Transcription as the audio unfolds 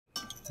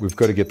We've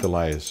got to get the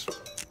layers.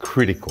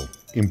 Critical,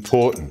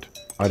 important.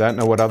 I don't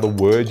know what other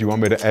words you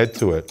want me to add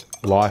to it.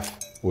 Life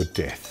or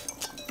death.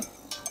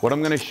 What I'm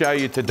going to show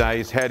you today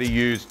is how to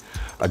use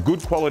a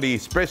good quality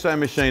espresso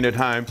machine at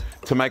home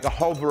to make a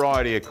whole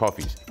variety of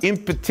coffees.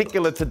 In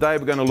particular today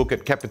we're going to look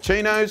at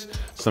cappuccinos,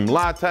 some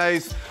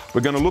lattes,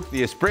 we're going to look at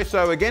the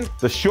espresso again,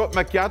 the short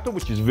macchiato,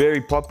 which is very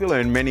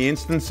popular in many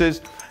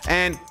instances,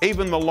 and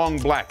even the long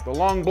black. The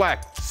long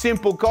black,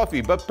 simple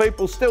coffee, but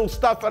people still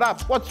stuff it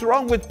up. What's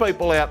wrong with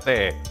people out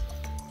there?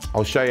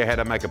 I'll show you how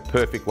to make a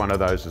perfect one of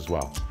those as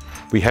well.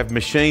 We have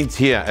machines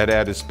here at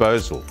our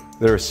disposal.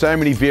 There are so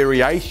many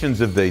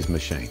variations of these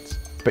machines.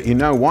 But you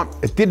know what?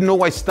 It didn't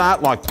always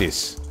start like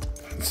this.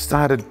 It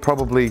started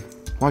probably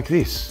like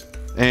this,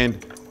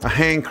 and a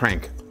hand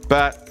crank.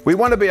 But we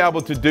want to be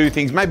able to do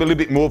things maybe a little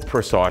bit more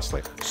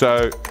precisely.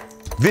 So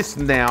this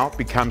now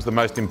becomes the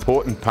most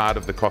important part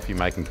of the coffee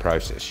making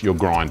process, your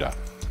grinder.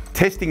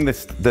 Testing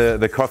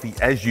the coffee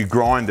as you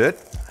grind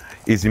it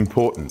is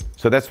important.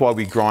 So that's why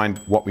we grind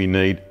what we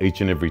need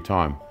each and every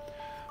time.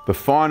 The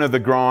finer the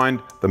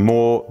grind, the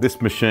more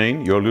this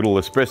machine, your little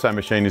espresso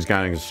machine, is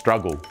going to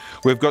struggle.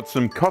 We've got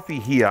some coffee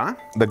here.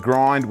 The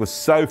grind was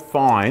so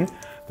fine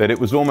that it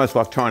was almost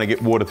like trying to get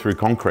water through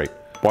concrete.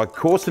 By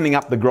coarsening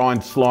up the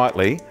grind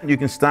slightly, you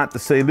can start to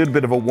see a little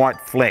bit of a white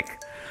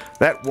fleck.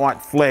 That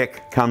white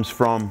fleck comes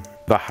from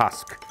the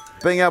husk.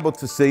 Being able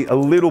to see a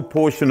little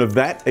portion of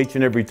that each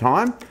and every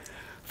time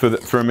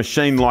for a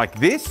machine like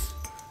this,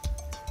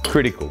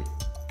 critical.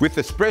 With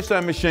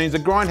espresso machines, the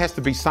grind has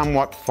to be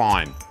somewhat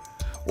fine.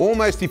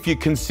 Almost, if you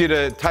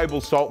consider table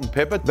salt and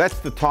pepper, that's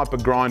the type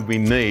of grind we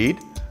need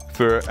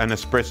for an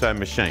espresso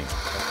machine.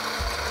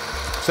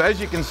 So as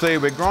you can see,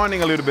 we're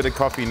grinding a little bit of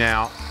coffee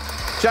now,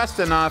 just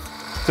enough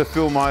to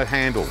fill my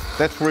handle.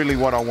 That's really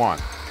what I want.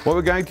 What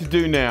we're going to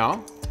do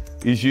now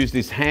is use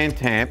this hand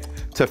tamp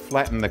to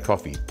flatten the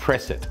coffee,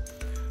 press it.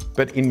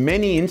 But in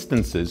many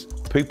instances,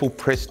 people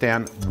press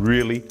down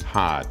really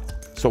hard.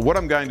 So what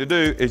I'm going to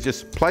do is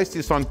just place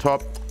this on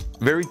top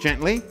very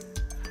gently,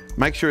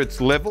 make sure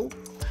it's level.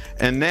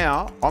 And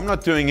now, I'm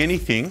not doing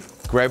anything,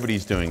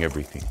 gravity's doing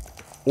everything.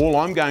 All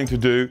I'm going to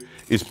do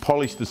is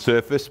polish the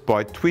surface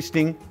by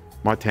twisting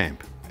my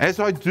tamp. As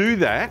I do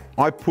that,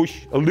 I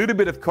push a little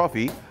bit of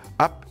coffee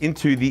up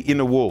into the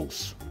inner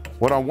walls.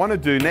 What I want to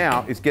do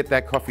now is get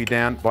that coffee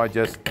down by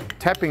just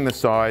tapping the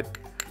side,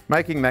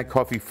 making that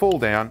coffee fall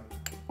down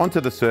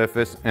onto the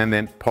surface and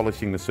then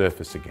polishing the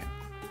surface again.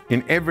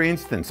 In every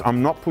instance,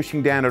 I'm not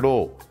pushing down at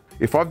all.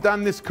 If I've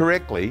done this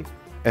correctly,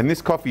 and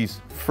this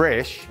coffee's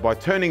fresh, by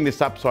turning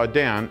this upside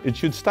down, it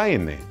should stay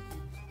in there.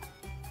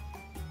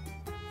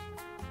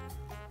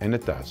 And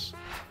it does.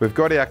 We've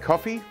got our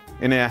coffee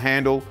in our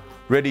handle,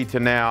 ready to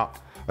now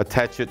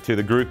attach it to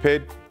the group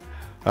head.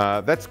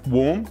 That's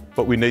warm,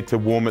 but we need to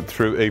warm it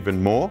through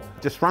even more.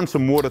 Just run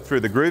some water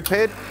through the group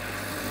head.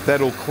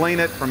 That'll clean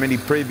it from any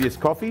previous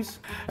coffees,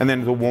 and then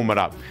it'll warm it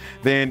up.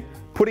 Then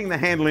putting the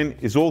handle in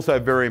is also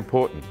very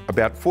important.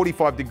 About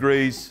 45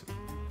 degrees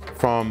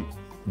from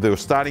the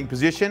starting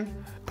position,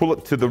 pull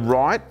it to the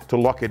right to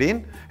lock it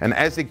in, and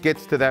as it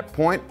gets to that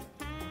point,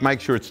 make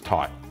sure it's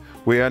tight.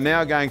 We are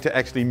now going to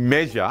actually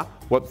measure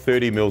what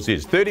 30 mils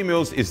is. 30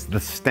 mils is the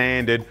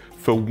standard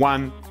for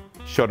one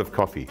shot of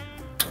coffee,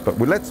 but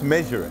let's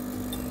measure it.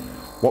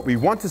 What we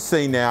want to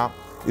see now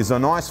is a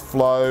nice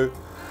flow,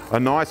 a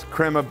nice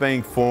crema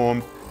being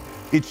formed.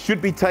 It should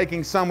be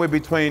taking somewhere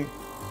between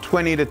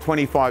 20 to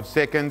 25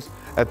 seconds.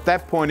 At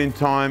that point in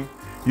time,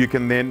 you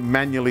can then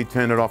manually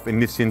turn it off in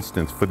this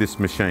instance for this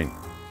machine.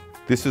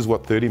 This is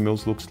what 30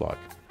 mils looks like.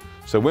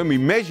 So when we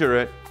measure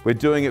it, we're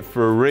doing it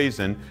for a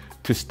reason,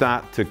 to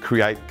start to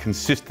create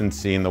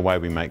consistency in the way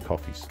we make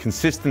coffees.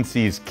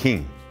 Consistency is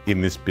king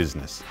in this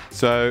business.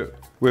 So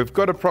we've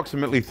got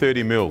approximately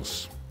 30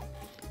 mils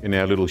in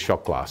our little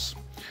shot glass.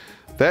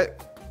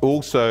 That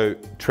also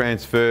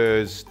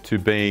transfers to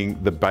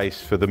being the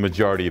base for the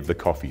majority of the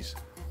coffees.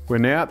 We're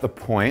now at the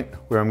point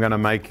where I'm going to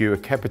make you a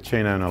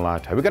cappuccino and a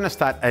latte. We're going to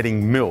start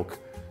adding milk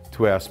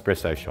to our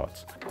espresso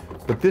shots.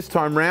 But this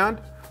time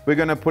round, we're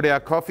going to put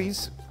our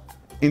coffees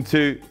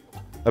into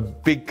a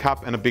big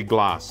cup and a big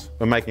glass.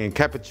 We're making a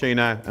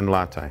cappuccino and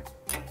latte.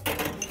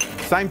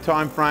 Same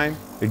time frame,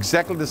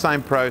 exactly the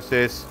same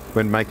process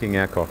when making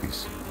our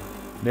coffees.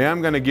 Now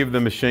I'm going to give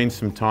the machine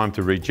some time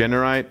to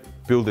regenerate,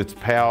 build its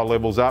power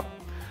levels up.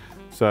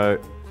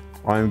 So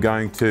I'm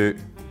going to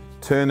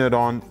turn it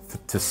on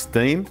to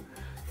steam.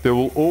 There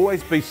will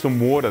always be some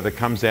water that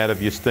comes out of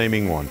your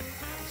steaming wand.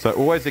 So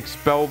always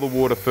expel the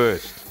water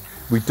first.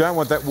 We don't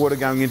want that water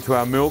going into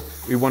our milk,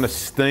 we want to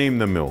steam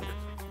the milk.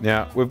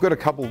 Now, we've got a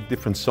couple of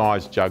different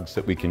size jugs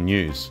that we can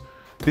use.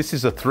 This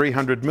is a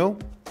 300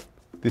 ml,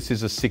 this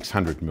is a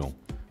 600 ml.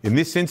 In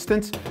this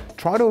instance,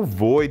 try to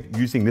avoid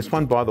using this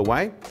one, by the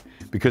way,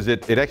 because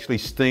it actually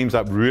steams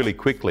up really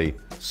quickly.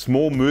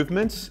 Small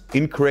movements,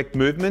 incorrect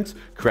movements,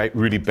 create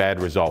really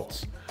bad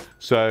results.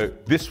 So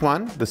this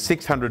one, the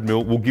 600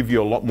 ml, will give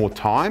you a lot more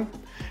time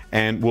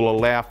and will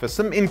allow for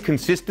some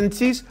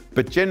inconsistencies,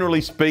 but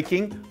generally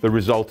speaking, the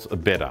results are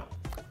better.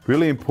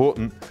 Really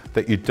important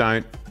that you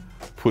don't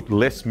put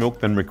less milk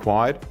than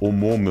required or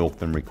more milk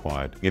than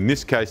required. In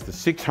this case, the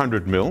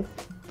 600 ml,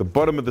 the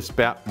bottom of the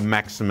spout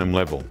maximum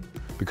level,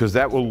 because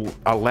that will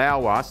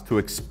allow us to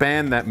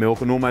expand that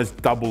milk and almost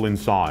double in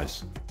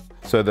size.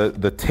 So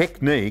the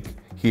technique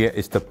here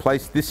is to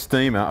place this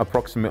steamer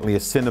approximately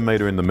 1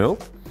 centimetre in the milk.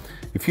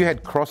 If you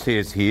had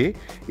crosshairs here,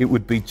 it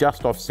would be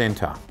just off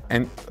centre.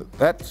 And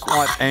that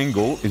slight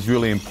angle is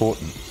really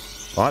important,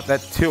 right?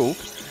 That tilt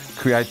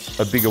creates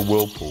a bigger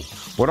whirlpool.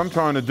 What I'm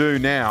trying to do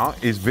now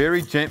is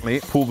very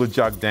gently pull the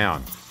jug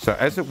down. So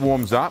as it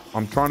warms up,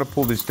 I'm trying to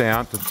pull this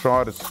down to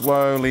try to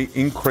slowly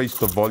increase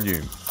the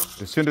volume.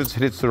 As soon as it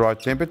hits the right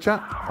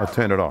temperature, I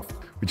turn it off,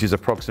 which is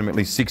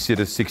approximately 60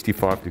 to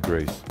 65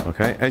 degrees.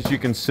 Okay, as you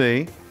can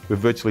see, we've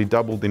virtually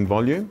doubled in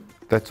volume.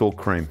 That's all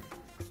cream.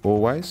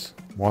 Always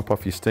wipe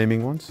off your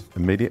steaming ones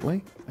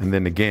immediately, and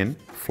then again,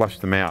 flush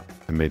them out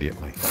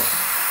immediately.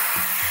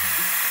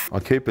 I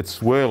keep it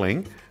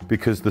swirling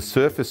because the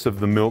surface of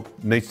the milk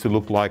needs to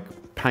look like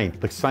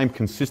paint, the same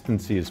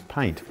consistency as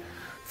paint.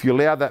 If you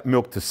allow that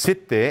milk to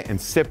sit there and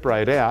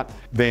separate out,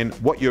 then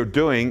what you're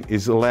doing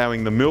is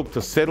allowing the milk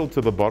to settle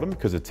to the bottom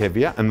because it's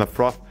heavier and the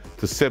froth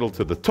to settle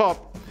to the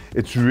top.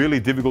 It's really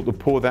difficult to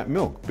pour that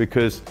milk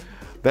because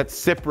that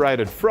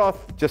separated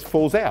froth just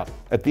falls out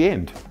at the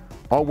end.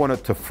 I want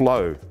it to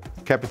flow.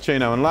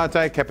 Cappuccino and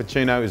latte.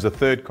 Cappuccino is a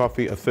third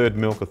coffee, a third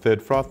milk, a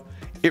third froth.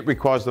 It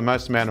requires the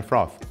most amount of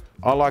froth.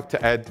 I like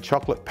to add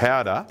chocolate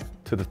powder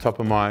to the top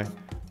of my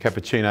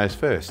cappuccinos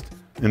first.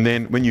 And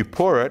then when you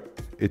pour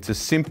it, it's a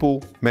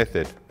simple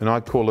method, and I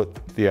call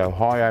it the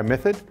Ohio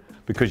method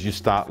because you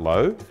start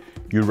low,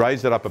 you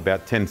raise it up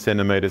about 10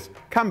 centimetres,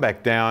 come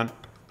back down,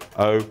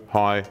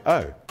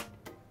 Ohio.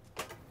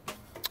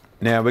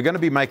 Now we're going to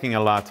be making a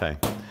latte.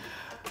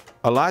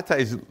 A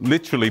latte is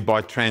literally,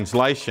 by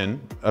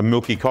translation, a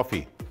milky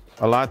coffee.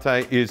 A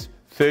latte is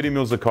 30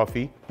 mils of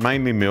coffee,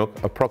 mainly milk,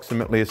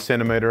 approximately 1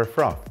 centimetre of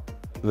froth.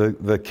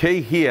 The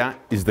key here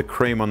is the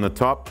cream on the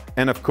top,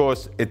 and of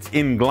course it's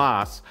in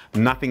glass,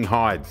 nothing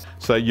hides.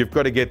 So you've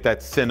got to get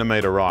that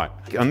centimetre right.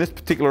 On this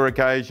particular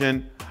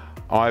occasion,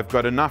 I've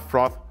got enough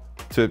froth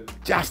to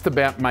just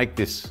about make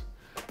this,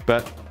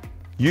 but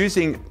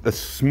using a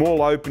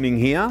small opening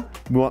here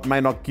may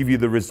not give you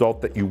the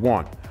result that you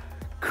want.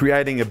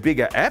 Creating a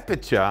bigger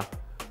aperture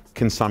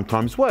can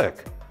sometimes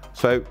work.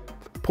 So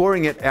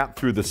pouring it out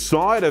through the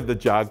side of the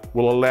jug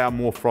will allow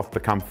more froth to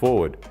come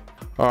forward.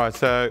 All right,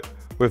 so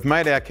we've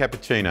made our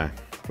cappuccino,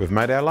 we've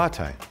made our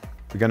latte.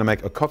 We're going to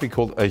make a coffee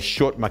called a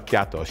short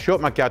macchiato. A short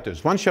macchiato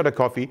is 1 shot of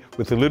coffee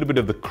with a little bit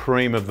of the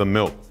cream of the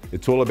milk.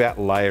 It's all about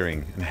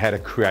layering and how to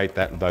create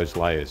those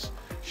layers.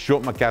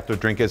 Short macchiato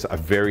drinkers are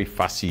very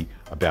fussy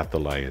about the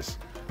layers.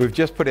 We've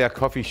just put our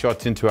coffee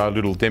shots into our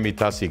little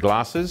demi-tasse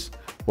glasses.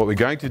 What we're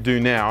going to do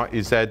now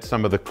is add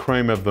some of the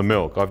cream of the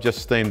milk. I've just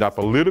steamed up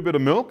a little bit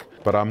of milk,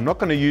 but I'm not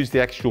going to use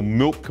the actual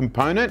milk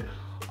component.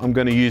 I'm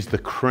going to use the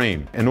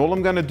cream. And all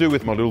I'm going to do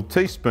with my little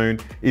teaspoon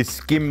is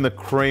skim the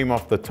cream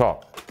off the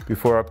top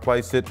before I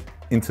place it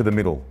into the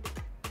middle.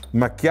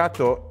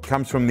 Macchiato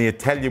comes from the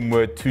Italian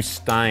word to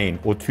stain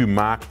or to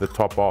mark the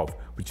top of,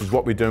 which is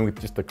what we're doing with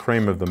just the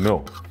cream of the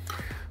milk.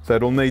 So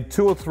it'll need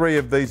 2 or 3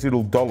 of these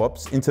little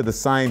dollops into the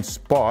same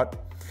spot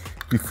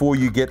before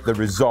you get the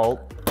result,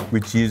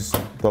 which is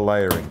the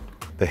layering.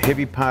 The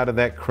heavy part of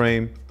that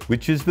cream,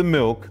 which is the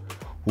milk,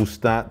 will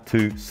start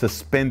to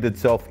suspend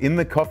itself in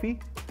the coffee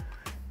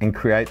and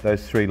create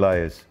those 3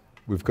 layers.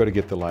 We've got to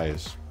get the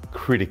layers.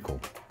 Critical,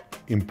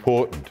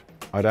 important.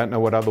 I don't know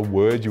what other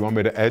words you want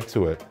me to add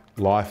to it.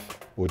 Life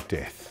or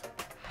death.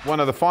 One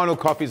of the final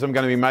coffees I'm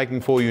going to be making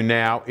for you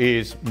now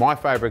is my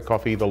favourite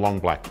coffee, the long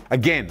black.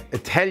 Again,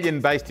 Italian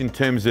based in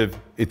terms of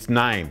its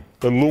name,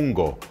 the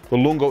lungo. The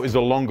lungo is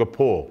a longer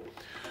pour.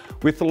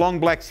 With the long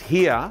blacks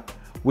here,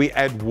 we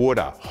add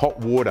water, hot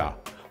water.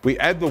 We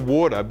add the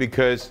water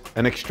because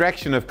an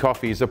extraction of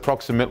coffee is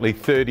approximately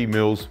 30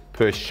 mils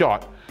per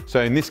shot.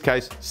 So in this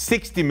case,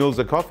 60 mils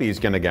of coffee is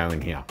going to go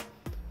in here.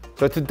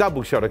 So it's a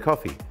double shot of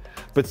coffee.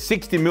 But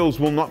 60 mils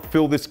will not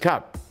fill this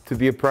cup to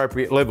the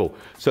appropriate level.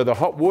 So the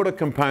hot water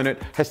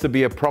component has to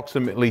be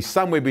approximately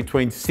somewhere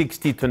between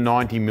 60 to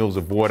 90 mils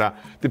of water,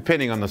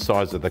 depending on the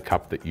size of the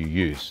cup that you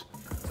use.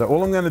 So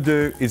all I'm going to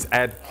do is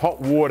add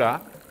hot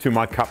water to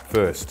my cup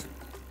first.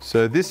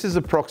 So this is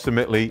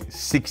approximately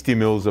 60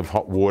 mils of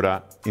hot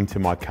water into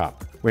my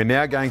cup. We're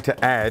now going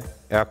to add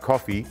our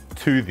coffee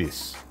to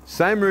this.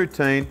 Same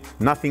routine,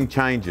 nothing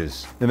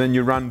changes. And then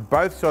you run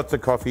both shots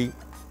of coffee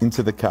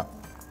into the cup.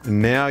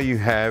 And now you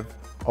have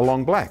a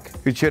long black.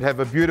 It should have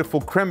a beautiful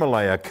crema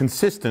layer,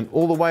 consistent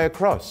all the way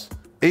across.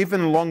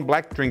 Even long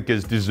black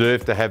drinkers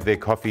deserve to have their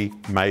coffee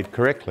made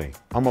correctly.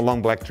 I'm a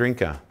long black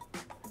drinker.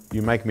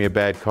 You make me a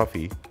bad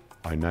coffee,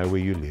 I know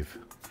where you live.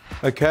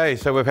 Okay,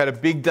 so we've had a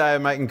big day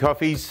of making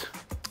coffees.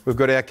 We've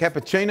got our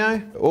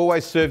cappuccino,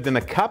 always served in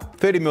a cup,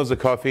 30 mils of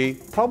coffee,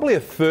 probably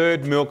a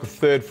third milk, a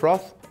third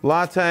froth.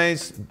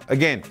 Lattes,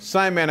 again,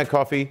 same amount of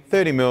coffee,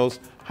 30 mils,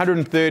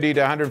 130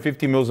 to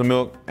 150 mils of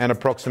milk, and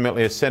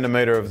approximately 1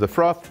 centimetre of the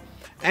froth.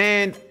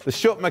 And the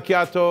short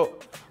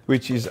macchiato,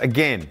 which is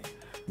again,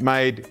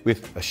 made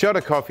with a shot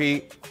of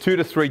coffee, 2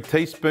 to 3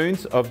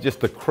 teaspoons of just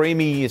the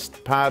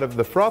creamiest part of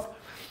the froth,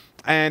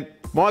 and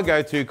my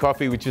go-to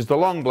coffee, which is the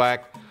long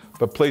black,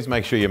 but please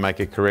make sure you make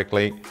it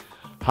correctly.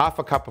 Half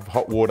a cup of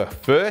hot water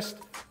first,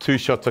 2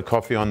 shots of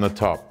coffee on the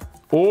top.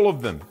 All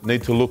of them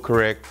need to look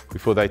correct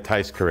before they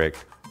taste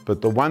correct.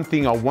 But the one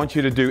thing I want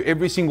you to do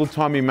every single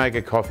time you make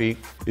a coffee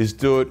is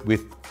do it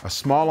with a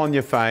smile on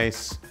your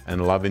face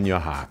and love in your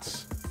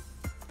hearts.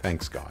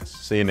 Thanks guys,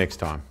 see you next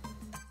time.